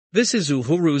This is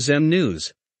Uhuru Zem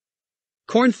News.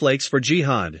 Cornflakes for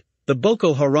Jihad, the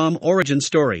Boko Haram origin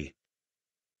story.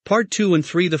 Part 2 and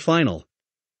 3 the final.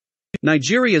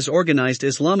 Nigeria's organized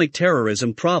Islamic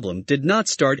terrorism problem did not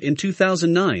start in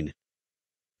 2009.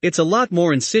 It's a lot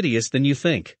more insidious than you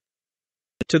think.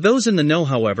 To those in the know,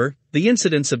 however, the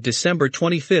incidents of December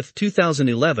 25,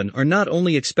 2011 are not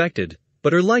only expected,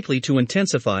 but are likely to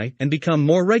intensify and become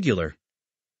more regular.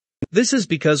 This is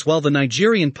because while the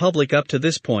Nigerian public up to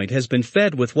this point has been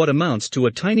fed with what amounts to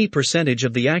a tiny percentage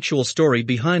of the actual story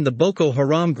behind the Boko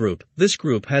Haram group, this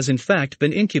group has in fact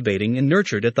been incubating and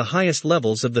nurtured at the highest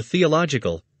levels of the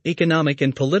theological, economic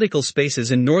and political spaces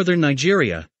in northern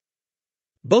Nigeria.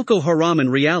 Boko Haram in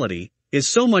reality is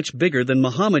so much bigger than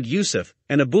Mohammed Yusuf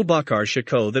and Abubakar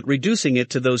Shekau that reducing it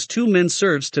to those two men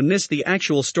serves to miss the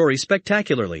actual story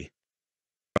spectacularly.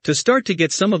 To start to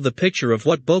get some of the picture of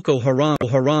what Boko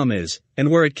Haram is, and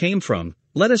where it came from,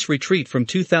 let us retreat from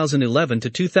 2011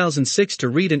 to 2006 to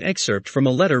read an excerpt from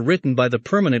a letter written by the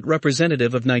permanent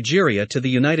representative of Nigeria to the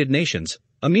United Nations,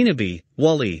 Aminabi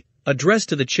Wali, addressed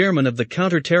to the chairman of the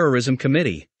Counter-Terrorism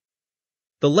Committee.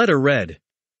 The letter read: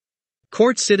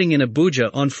 Court sitting in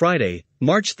Abuja on Friday,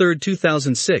 March 3,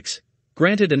 2006,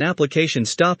 granted an application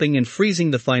stopping and freezing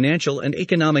the financial and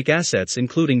economic assets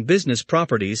including business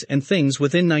properties and things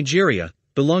within Nigeria,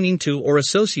 belonging to or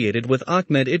associated with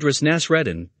Ahmed Idris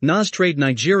Nasreddin, Nas Trade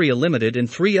Nigeria Limited and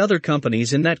 3 other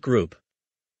companies in that group.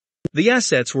 The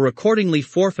assets were accordingly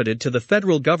forfeited to the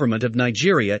federal government of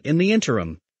Nigeria in the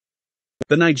interim.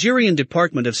 The Nigerian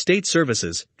Department of State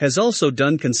Services has also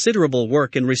done considerable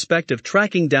work in respect of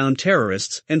tracking down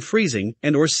terrorists and freezing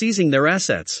and or seizing their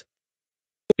assets.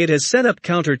 It has set up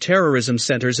counter-terrorism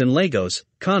centers in Lagos,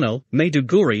 Kano,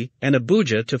 Maiduguri, and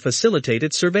Abuja to facilitate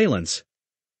its surveillance.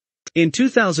 In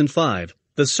 2005,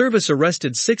 the service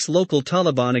arrested 6 local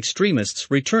Taliban extremists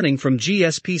returning from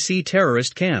GSPC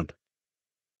terrorist camp.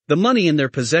 The money in their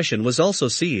possession was also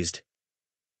seized.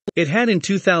 It had in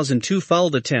 2002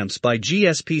 followed attempts by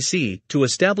GSPC to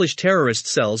establish terrorist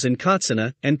cells in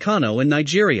Katsina and Kano in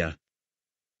Nigeria.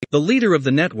 The leader of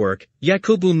the network,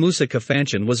 Yakubu Musa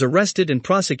Kafanchan, was arrested and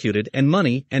prosecuted and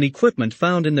money and equipment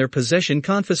found in their possession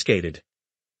confiscated.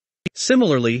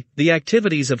 Similarly, the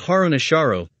activities of Haruna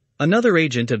Sharo, another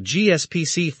agent of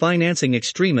GSPC financing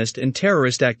extremist and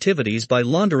terrorist activities by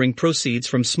laundering proceeds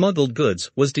from smuggled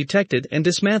goods, was detected and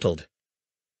dismantled.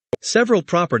 Several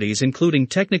properties including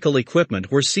technical equipment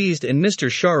were seized and Mr.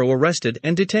 Sharo arrested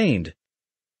and detained.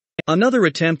 Another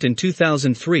attempt in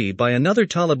 2003 by another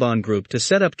Taliban group to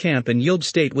set up camp in Yobe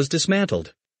State was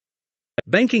dismantled.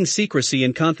 Banking secrecy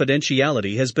and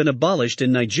confidentiality has been abolished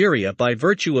in Nigeria by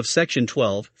virtue of Section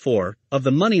 12(4) of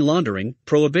the Money Laundering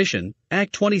Prohibition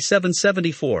Act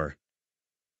 2774.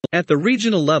 At the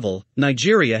regional level,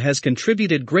 Nigeria has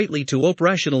contributed greatly to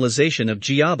operationalization of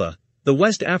JIABA, the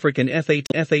West African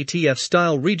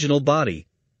FATF-style regional body,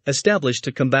 established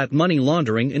to combat money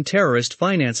laundering and terrorist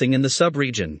financing in the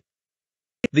sub-region.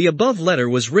 The above letter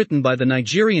was written by the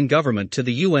Nigerian government to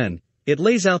the UN. It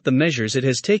lays out the measures it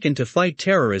has taken to fight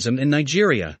terrorism in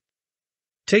Nigeria.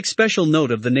 Take special note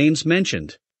of the names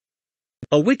mentioned.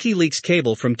 A WikiLeaks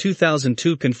cable from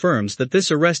 2002 confirms that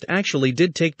this arrest actually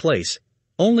did take place,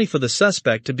 only for the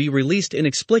suspect to be released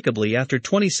inexplicably after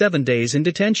 27 days in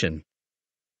detention.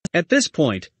 At this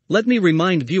point, let me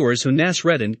remind viewers who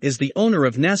Nasreddin is the owner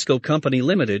of NASCO Company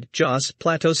Limited, Jos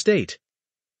Plateau State.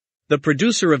 The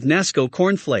producer of NASCO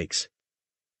Cornflakes.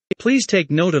 Please take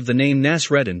note of the name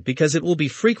Nasreddin because it will be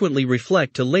frequently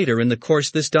reflect to later in the course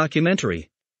this documentary.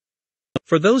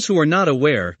 For those who are not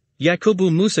aware, Yakubu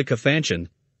Musa Kafanchan,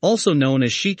 also known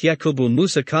as Sheikh Yakubu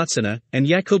Musa Katsina and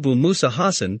Yakubu Musa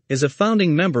Hassan, is a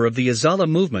founding member of the Izala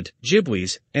movement,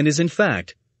 Jibwis, and is in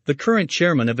fact the current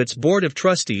chairman of its board of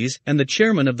trustees and the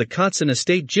chairman of the Katsina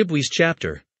State Jibwis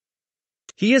chapter.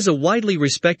 He is a widely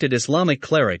respected Islamic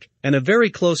cleric and a very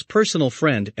close personal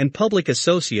friend and public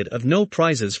associate of no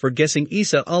prizes for guessing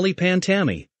Isa Ali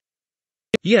Pantami.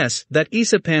 Yes, that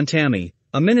Isa Pantami,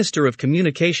 a minister of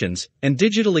communications and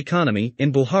digital economy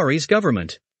in Buhari's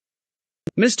government.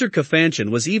 Mr. Kafanchan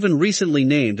was even recently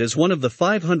named as one of the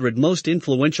 500 most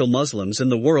influential Muslims in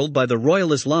the world by the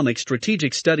Royal Islamic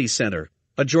Strategic Studies Center,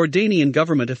 a Jordanian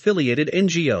government-affiliated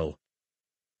NGO.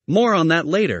 More on that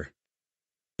later.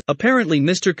 Apparently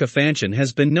Mr. Kafanchan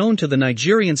has been known to the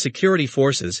Nigerian security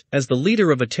forces as the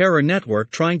leader of a terror network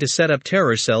trying to set up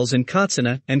terror cells in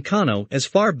Katsina and Kano as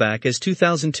far back as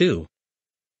 2002.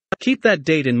 Keep that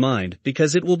date in mind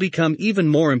because it will become even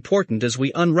more important as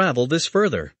we unravel this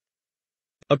further.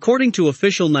 According to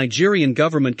official Nigerian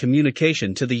government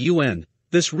communication to the UN,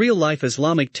 This real-life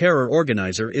Islamic terror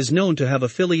organizer is known to have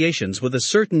affiliations with a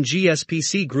certain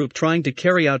GSPC group trying to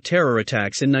carry out terror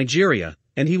attacks in Nigeria,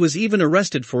 and he was even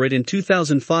arrested for it in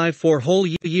 2005, 4 whole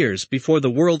years before the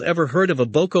world ever heard of a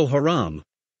Boko Haram.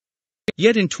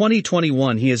 Yet in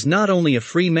 2021 he is not only a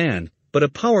free man, but a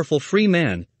powerful free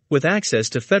man, with access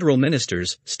to federal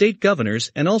ministers, state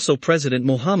governors and also President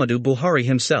Muhammad Buhari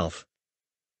himself.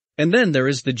 And then there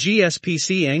is the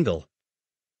GSPC angle.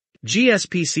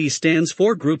 GSPC stands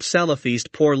for Groupe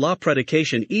Salafiste pour la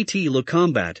Prédication et le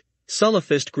Combat,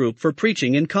 Salafist Group for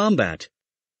Preaching and Combat.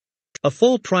 A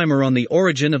full primer on the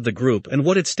origin of the group and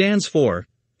what it stands for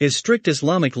is strict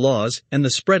Islamic laws and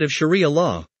the spread of Sharia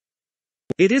law.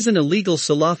 It is an illegal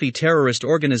Salafi terrorist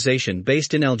organization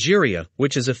based in Algeria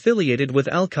which is affiliated with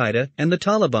Al-Qaeda and the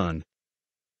Taliban.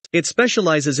 It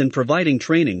specializes in providing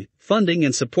training, funding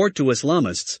and support to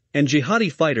Islamists and jihadi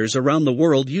fighters around the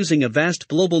world using a vast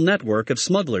global network of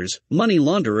smugglers, money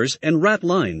launderers and rat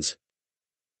lines.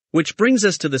 Which brings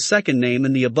us to the second name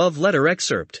in the above letter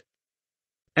excerpt.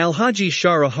 Alhaji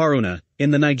Shara Haruna,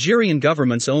 in the Nigerian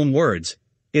government's own words,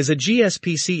 is a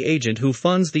GSPC agent who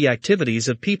funds the activities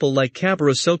of people like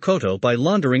Kabru Sokoto by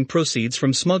laundering proceeds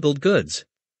from smuggled goods.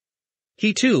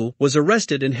 He too was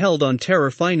arrested and held on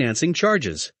terror financing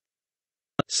charges.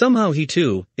 Somehow he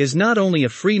too is not only a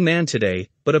free man today,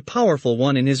 but a powerful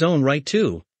one in his own right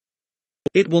too.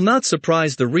 It will not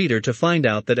surprise the reader to find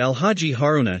out that Alhaji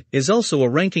Haruna is also a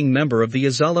ranking member of the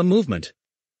Izala movement.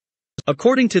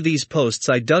 According to these posts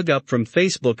I dug up from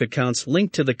Facebook accounts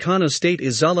linked to the Kano State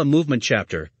Izala movement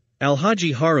chapter,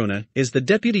 Alhaji Haruna is the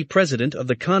deputy president of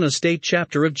the Kano State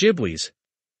chapter of Jibwis.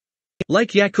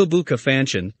 Like Yakubu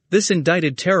Kafanshan, this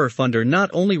indicted terror funder not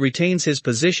only retains his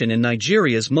position in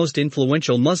Nigeria's most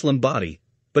influential Muslim body,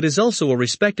 but is also a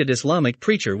respected Islamic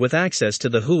preacher with access to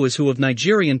the who is who of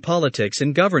Nigerian politics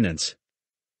and governance.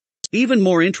 Even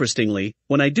more interestingly,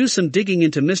 when I do some digging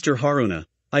into Mr. Haruna,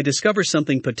 I discover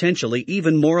something potentially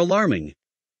even more alarming.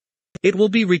 It will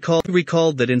be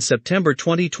recalled that in September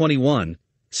 2021,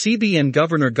 CBN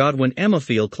Governor Godwin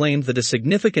Emefiele claimed that a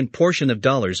significant portion of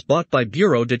dollars bought by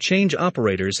Bureau de Change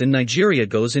operators in Nigeria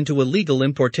goes into illegal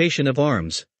importation of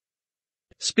arms.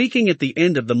 Speaking at the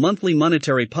end of the monthly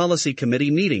Monetary Policy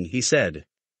Committee meeting, he said,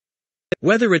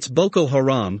 "Whether it's Boko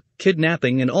Haram,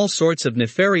 kidnapping and all sorts of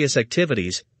nefarious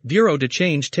activities, Bureau de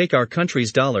Change take our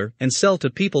country's dollar and sell to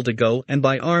people to go and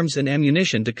buy arms and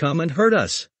ammunition to come and hurt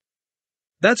us.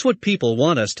 That's what people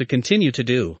want us to continue to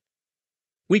do.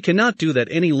 We cannot do that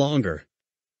any longer.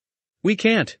 We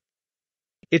can't.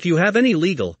 If you have any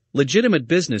legal, legitimate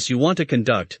business you want to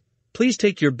conduct, please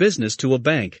take your business to a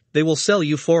bank, they will sell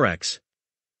you Forex."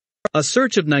 A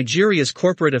search of Nigeria's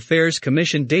Corporate Affairs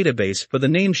Commission database for the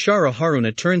name Shara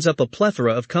Haruna turns up a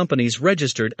plethora of companies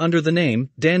registered under the name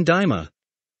Dan Daima.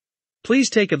 Please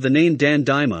take of the name Dan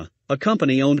Daima, a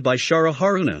company owned by Shara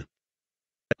Haruna.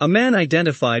 A man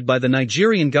identified by the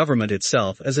Nigerian government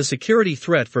itself as a security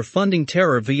threat for funding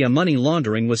terror via money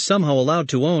laundering was somehow allowed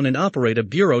to own and operate a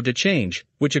Bureau de Change,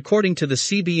 which according to the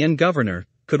CBN governor,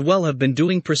 could well have been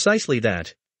doing precisely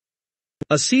that.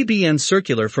 A CBN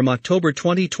circular from October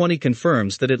 2020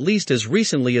 confirms that at least as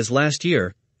recently as last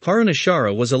year, Haruna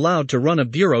Shara was allowed to run a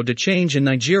Bureau de Change in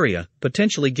Nigeria,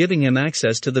 potentially giving him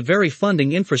access to the very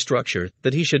funding infrastructure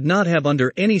that he should not have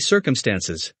under any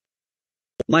circumstances.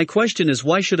 My question is,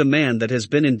 why should a man that has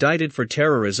been indicted for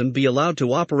terrorism be allowed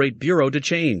to operate Bureau de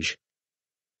Change?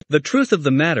 The truth of the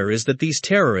matter is that these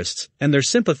terrorists and their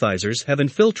sympathizers have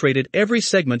infiltrated every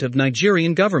segment of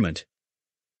Nigerian government.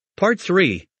 Part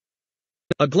 3.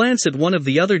 A glance at one of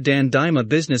the other Dan Daima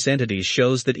business entities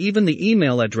shows that even the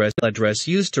email address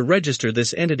used to register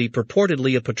this entity,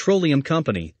 purportedly a petroleum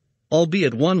company,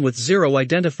 albeit one with zero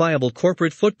identifiable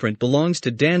corporate footprint, belongs to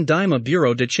Dan Daima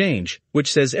Bureau de Change,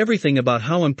 which says everything about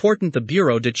how important the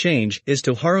Bureau de Change is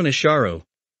to Haruna Shara.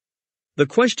 The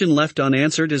question left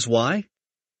unanswered is why?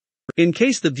 In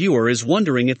case the viewer is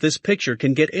wondering if this picture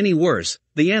can get any worse,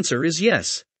 the answer is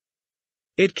yes.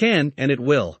 It can and it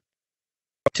will.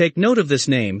 Take note of this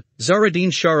name.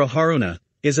 Zahraddeen Shara Haruna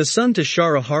is a son to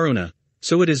Shara Haruna,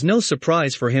 so it is no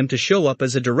surprise for him to show up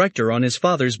as a director on his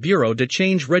father's Bureau de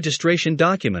Change registration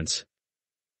documents.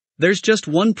 There's just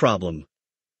one problem.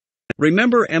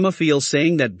 Remember Emefiele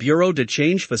saying that Bureau de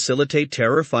Change facilitate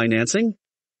terror financing?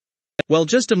 Well,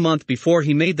 just a month before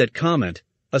he made that comment,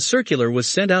 a circular was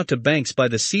sent out to banks by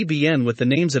the CBN with the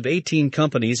names of 18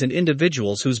 companies and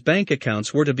individuals whose bank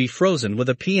accounts were to be frozen with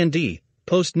a PND,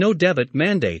 post no debit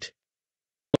mandate.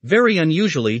 Very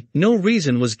unusually, no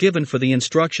reason was given for the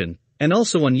instruction, and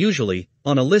also unusually,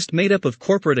 on a list made up of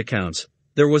corporate accounts,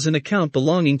 there was an account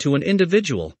belonging to an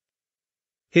individual.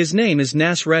 His name is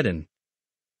Nasreddin.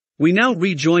 We now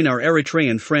rejoin our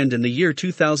Eritrean friend in the year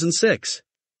 2006.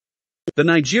 The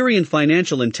Nigerian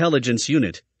Financial Intelligence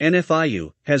Unit,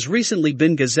 NFIU, has recently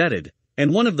been gazetted,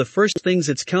 and one of the first things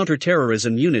its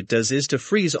counter-terrorism unit does is to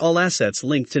freeze all assets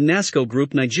linked to NASCO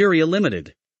Group Nigeria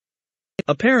Limited.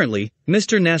 Apparently,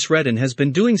 Mr. Nasreddin has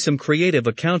been doing some creative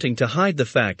accounting to hide the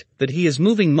fact that he is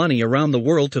moving money around the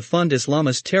world to fund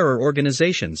Islamist terror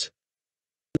organizations.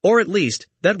 Or at least,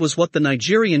 that was what the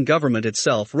Nigerian government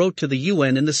itself wrote to the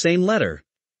UN in the same letter.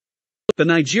 The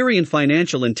Nigerian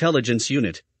Financial Intelligence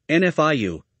Unit,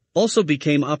 NFIU, also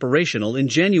became operational in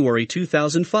January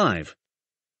 2005.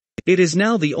 It is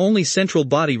now the only central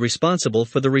body responsible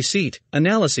for the receipt,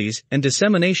 analysis, and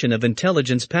dissemination of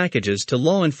intelligence packages to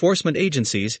law enforcement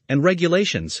agencies and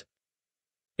regulations.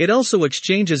 It also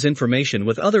exchanges information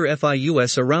with other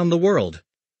FIUs around the world.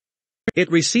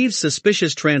 It receives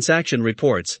suspicious transaction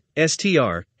reports,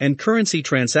 STR, and currency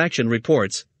transaction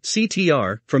reports,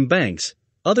 CTR, from banks,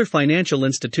 other financial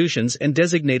institutions and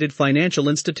designated financial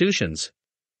institutions.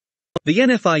 The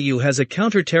NFIU has a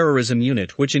counter-terrorism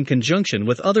unit which, in conjunction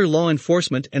with other law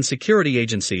enforcement and security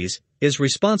agencies, is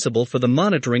responsible for the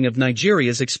monitoring of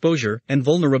Nigeria's exposure and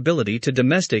vulnerability to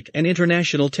domestic and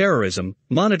international terrorism,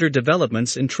 monitor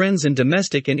developments and trends in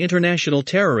domestic and international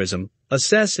terrorism,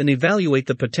 assess and evaluate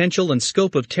the potential and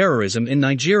scope of terrorism in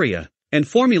Nigeria, and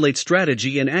formulate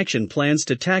strategy and action plans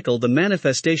to tackle the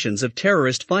manifestations of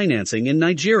terrorist financing in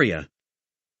Nigeria.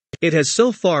 It has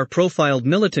so far profiled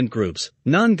militant groups,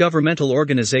 non-governmental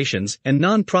organizations, and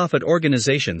non-profit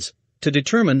organizations to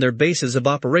determine their bases of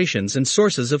operations and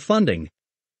sources of funding.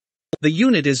 The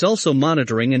unit is also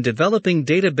monitoring and developing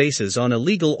databases on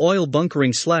illegal oil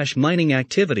bunkering/mining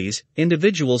activities,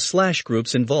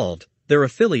 individuals/groups involved, their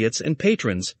affiliates and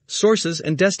patrons, sources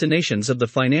and destinations of the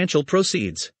financial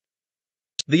proceeds.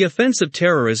 The offense of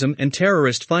terrorism and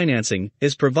terrorist financing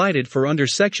is provided for under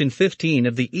Section 15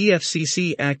 of the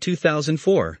EFCC Act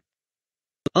 2004.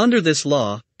 Under this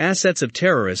law, assets of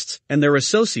terrorists and their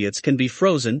associates can be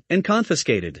frozen and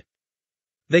confiscated.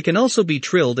 They can also be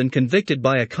trilled and convicted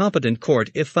by a competent court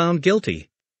if found guilty.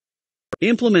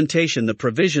 Implementation. The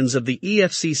provisions of the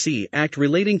EFCC Act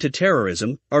relating to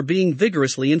terrorism are being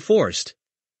vigorously enforced.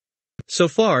 So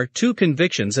far, 2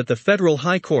 convictions at the Federal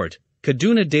High Court,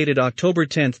 Kaduna dated October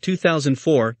 10,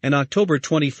 2004 and October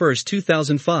 21,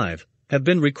 2005, have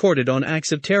been recorded on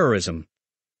acts of terrorism.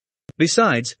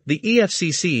 Besides, the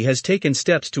EFCC has taken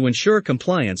steps to ensure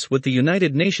compliance with the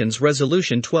United Nations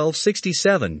Resolution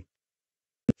 1267.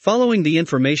 Following the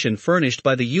information furnished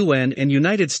by the UN and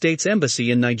United States Embassy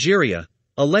in Nigeria,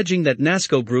 alleging that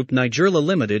NASCO Group Nigeria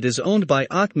Limited is owned by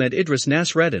Ahmed Idris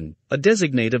Nasreddin, a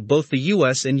designate of both the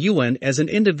US and UN, as an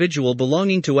individual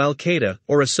belonging to Al-Qaeda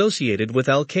or associated with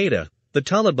Al-Qaeda, the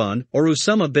Taliban, or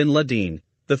Osama bin Laden,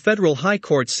 the Federal High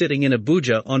Court sitting in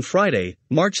Abuja on Friday,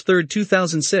 March 3,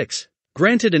 2006,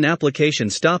 granted an application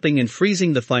stopping and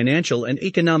freezing the financial and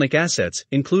economic assets,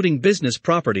 including business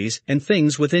properties and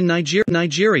things within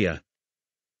Nigeria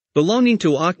belonging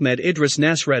to Ahmed Idris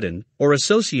Nasreddin, or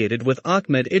associated with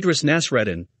Ahmed Idris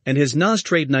Nasreddin, and his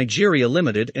Nastrade Nigeria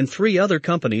Limited and 3 other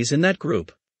companies in that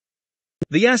group.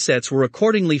 The assets were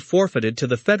accordingly forfeited to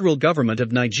the federal government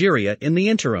of Nigeria in the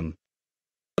interim.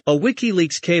 A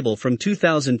WikiLeaks cable from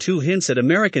 2002 hints at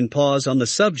American pause on the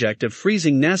subject of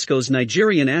freezing NASCO's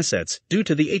Nigerian assets due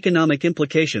to the economic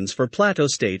implications for Plateau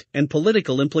State and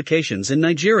political implications in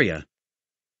Nigeria.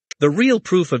 The real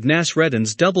proof of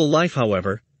Nasreddin's double life,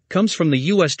 however, comes from the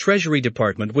U.S. Treasury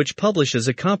Department, which publishes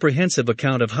a comprehensive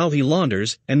account of how he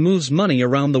launders and moves money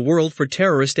around the world for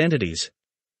terrorist entities.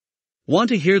 Want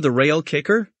to hear the real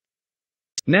kicker?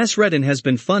 Nasreddin has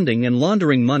been funding and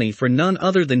laundering money for none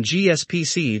other than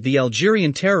GSPC, the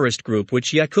Algerian terrorist group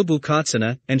which Yakubu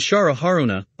Katsina and Shara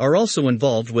Haruna are also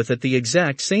involved with at the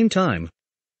exact same time.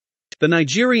 The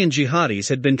Nigerian jihadis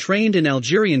had been trained in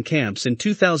Algerian camps in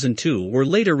 2002, were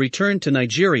later returned to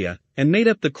Nigeria, and made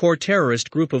up the core terrorist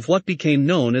group of what became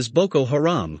known as Boko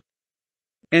Haram.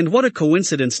 And what a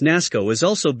coincidence, NASCO is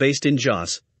also based in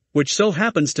Jos, which so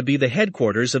happens to be the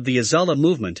headquarters of the Izala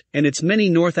movement and its many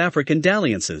North African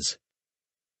dalliances.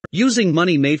 Using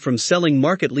money made from selling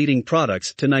market-leading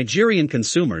products to Nigerian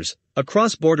consumers, a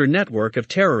cross-border network of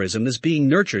terrorism is being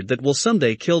nurtured that will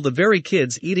someday kill the very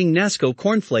kids eating NASCO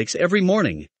cornflakes every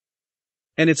morning.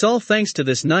 And it's all thanks to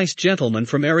this nice gentleman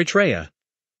from Eritrea.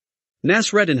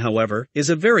 Nasreddin, however, is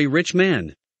a very rich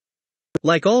man.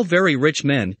 Like all very rich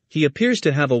men, he appears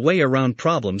to have a way around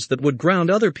problems that would ground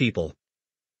other people.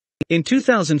 In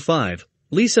 2005,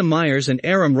 Lisa Myers and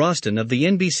Aram Roston of the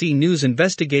NBC News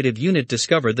investigative unit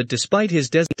discovered that despite his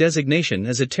designation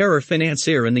as a terror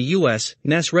financier in the U.S.,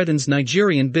 Nasreddin's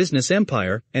Nigerian business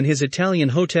empire and his Italian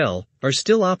hotel are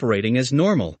still operating as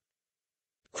normal.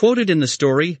 Quoted in the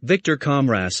story, Victor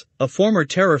Comras, a former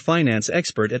terror finance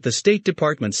expert at the State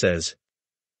Department, says,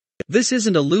 "This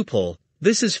isn't a loophole,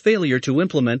 this is failure to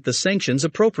implement the sanctions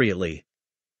appropriately.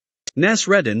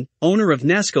 Nasreddin, owner of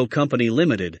NASCO Company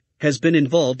Limited, has been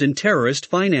involved in terrorist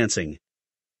financing.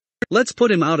 Let's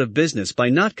put him out of business by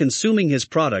not consuming his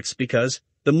products, because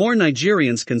the more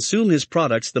Nigerians consume his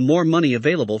products, the more money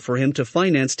available for him to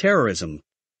finance terrorism."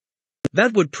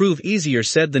 That would prove easier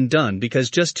said than done, because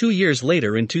just 2 years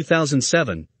later, in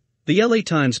 2007, the LA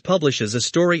Times publishes a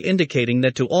story indicating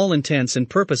that to all intents and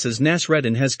purposes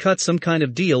Nasreddin has cut some kind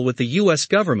of deal with the US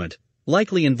government,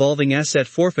 likely involving asset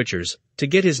forfeitures, to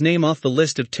get his name off the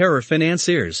list of terror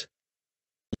financiers.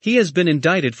 He has been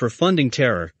indicted for funding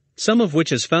terror, some of which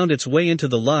has found its way into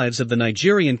the lives of the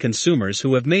Nigerian consumers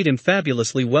who have made him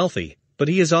fabulously wealthy, but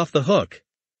he is off the hook.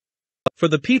 For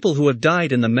the people who have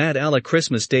died in the Mad Allah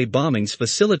Christmas Day bombings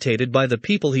facilitated by the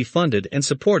people he funded and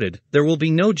supported, there will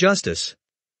be no justice.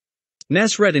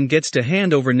 Nasreddin gets to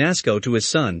hand over NASCO to his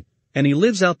son, and he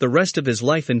lives out the rest of his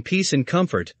life in peace and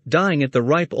comfort, dying at the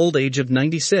ripe old age of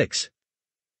 96.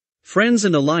 Friends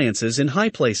and alliances in high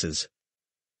places.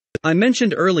 I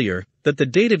mentioned earlier that the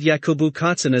date of Yakubu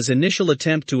Katsina's initial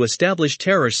attempt to establish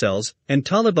terror cells and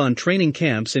Taliban training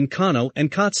camps in Kano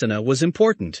and Katsina was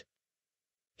important.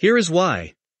 Here is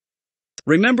why.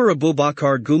 Remember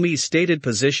Abubakar Gumi's stated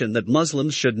position that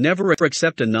Muslims should never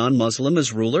accept a non-Muslim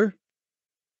as ruler?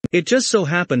 It just so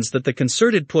happens that the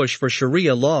concerted push for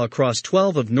Sharia law across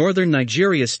 12 of northern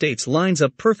Nigeria states lines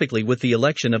up perfectly with the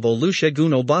election of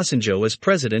Olusegun Obasanjo as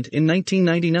president in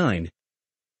 1999.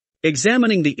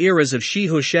 Examining the eras of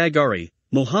Shehu Shagari,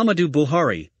 Muhammadu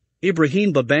Buhari,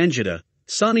 Ibrahim Babangida,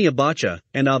 Sani Abacha,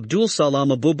 and Abdul Salam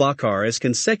Abubakar as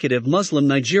consecutive Muslim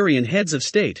Nigerian heads of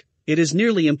state, it is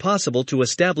nearly impossible to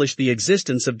establish the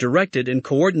existence of directed and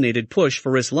coordinated push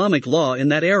for Islamic law in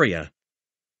that area.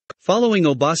 Following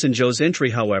Obasanjo's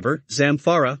entry, however,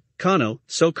 Zamfara, Kano,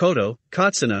 Sokoto,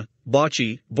 Katsina,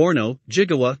 Bauchi, Borno,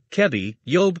 Jigawa, Kebbi,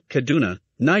 Yobe, Kaduna,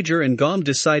 Niger and Gom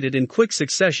decided in quick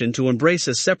succession to embrace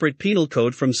a separate penal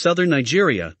code from southern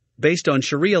Nigeria, based on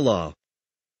Sharia law.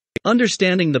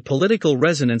 Understanding the political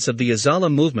resonance of the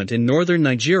Izala movement in northern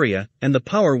Nigeria and the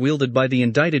power wielded by the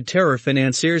indicted terror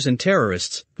financiers and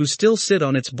terrorists who still sit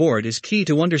on its board is key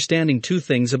to understanding two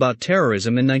things about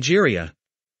terrorism in Nigeria.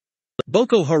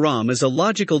 Boko Haram is a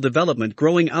logical development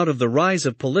growing out of the rise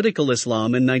of political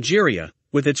Islam in Nigeria,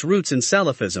 with its roots in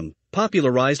Salafism,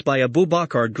 popularized by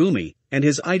Abubakar Gumi and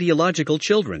his ideological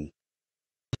children.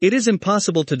 It is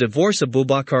impossible to divorce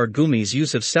Abubakar Gumi's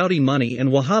use of Saudi money and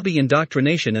Wahhabi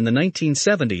indoctrination in the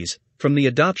 1970s from the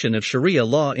adoption of Sharia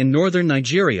law in northern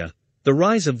Nigeria, the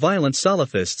rise of violent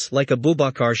Salafists like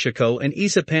Abubakar Shekau and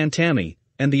Isa Pantami,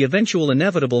 and the eventual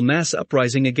inevitable mass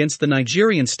uprising against the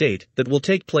Nigerian state that will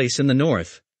take place in the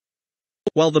north.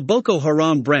 While the Boko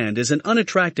Haram brand is an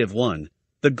unattractive one,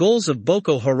 the goals of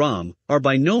Boko Haram are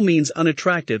by no means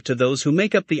unattractive to those who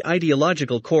make up the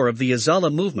ideological core of the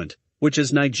Izala movement, which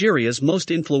is Nigeria's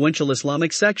most influential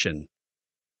Islamic section.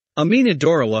 Amina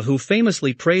Dorawa, who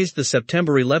famously praised the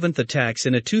September 11th attacks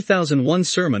in a 2001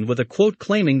 sermon with a quote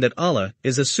claiming that Allah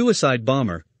is a suicide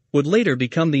bomber, would later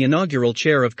become the inaugural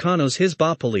chair of Kano's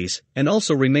Hizbah police and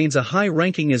also remains a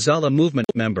high-ranking Izala movement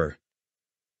member.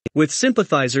 With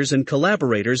sympathizers and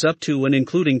collaborators up to and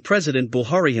including President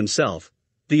Buhari himself,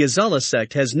 the Izala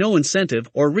sect has no incentive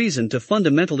or reason to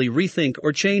fundamentally rethink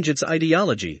or change its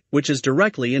ideology, which is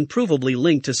directly and provably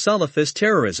linked to Salafist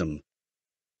terrorism.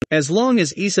 As long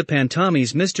as Isa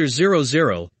Pantami's Mr.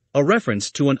 00, a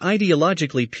reference to an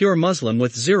ideologically pure Muslim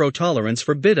with zero tolerance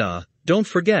for bid'ah, don't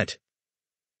forget.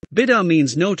 Bid'ah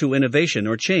means no to innovation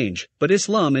or change, but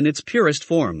Islam in its purest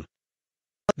form.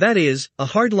 That is, a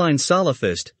hardline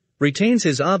Salafist retains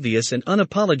his obvious and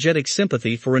unapologetic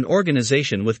sympathy for an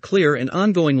organization with clear and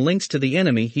ongoing links to the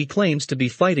enemy he claims to be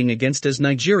fighting against as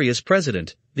Nigeria's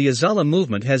president. The Izala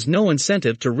movement has no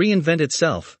incentive to reinvent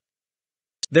itself.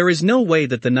 There is no way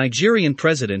that the Nigerian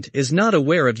president is not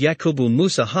aware of Yakubu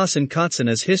Musa Hassan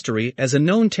Katsina's history as a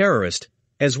known terrorist,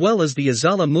 as well as the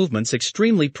Izala movement's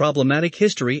extremely problematic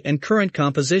history and current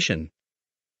composition.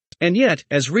 And yet,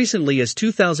 as recently as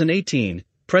 2018,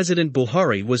 President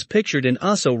Buhari was pictured in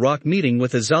Aso Rock meeting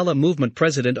with Izala movement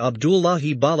president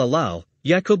Abdullahi Balalau,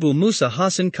 Yakubu Musa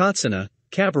Hassan Katsina,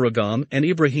 Kabaragam and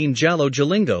Ibrahim Jallo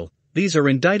Jalingo. These are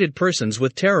indicted persons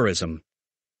with terrorism.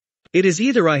 It is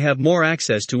either I have more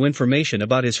access to information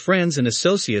about his friends and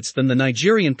associates than the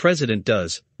Nigerian president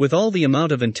does, with all the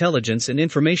amount of intelligence and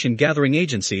information gathering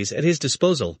agencies at his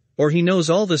disposal, or he knows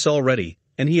all this already,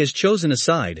 and he has chosen a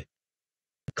side.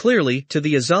 Clearly, to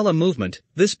the Azala movement,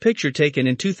 this picture taken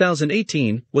in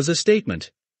 2018 was a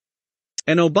statement.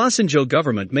 An Obasanjo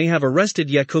government may have arrested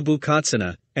Yakubu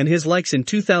Katsina and his likes in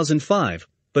 2005,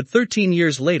 but 13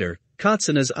 years later,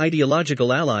 Katsina's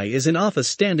ideological ally is in office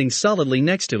standing solidly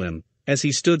next to him, as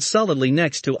he stood solidly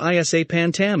next to Isa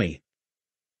Pantami.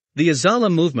 The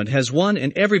Azala movement has won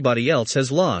and everybody else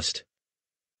has lost.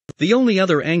 The only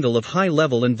other angle of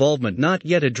high-level involvement not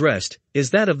yet addressed is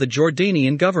that of the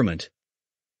Jordanian government.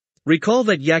 Recall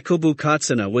that Yakubu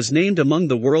Katsina was named among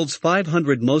the world's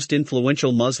 500 most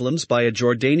influential Muslims by a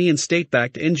Jordanian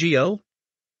state-backed NGO?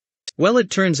 Well, it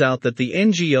turns out that the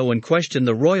NGO in question,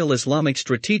 the Royal Islamic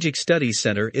Strategic Studies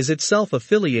Center, is itself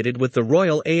affiliated with the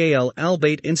Royal Al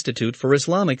Bayt Institute for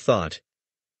Islamic Thought.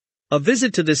 A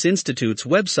visit to this institute's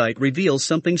website reveals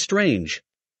something strange.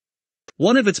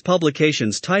 One of its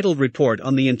publications, titled Report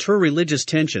on the Inter-Religious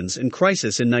Tensions and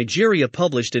Crisis in Nigeria,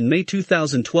 published in May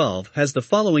 2012, has the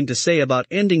following to say about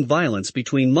ending violence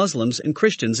between Muslims and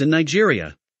Christians in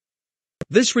Nigeria.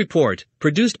 This report,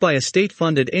 produced by a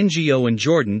state-funded NGO in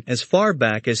Jordan as far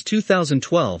back as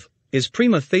 2012, is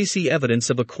prima facie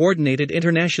evidence of a coordinated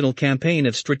international campaign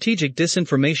of strategic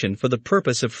disinformation for the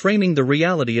purpose of framing the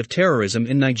reality of terrorism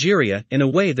in Nigeria in a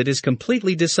way that is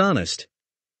completely dishonest.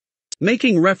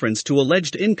 Making reference to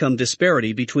alleged income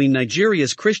disparity between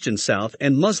Nigeria's Christian South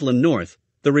and Muslim North,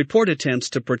 the report attempts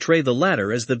to portray the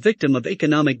latter as the victim of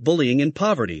economic bullying and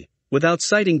poverty, without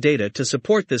citing data to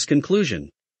support this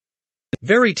conclusion.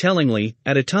 Very tellingly,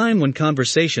 at a time when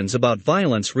conversations about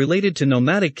violence related to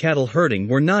nomadic cattle herding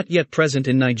were not yet present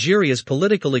in Nigeria's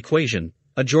political equation,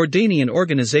 a Jordanian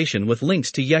organization with links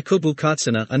to Yakubu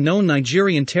Katsina, a known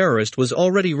Nigerian terrorist, was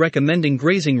already recommending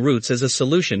grazing routes as a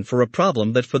solution for a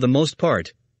problem that for the most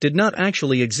part, did not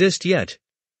actually exist yet.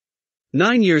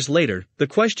 9 years later, the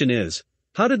question is,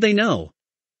 how did they know?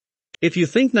 If you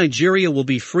think Nigeria will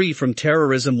be free from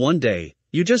terrorism one day,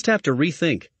 you just have to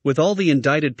rethink, with all the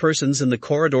indicted persons in the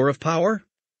corridor of power?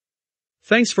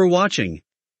 Thanks for watching.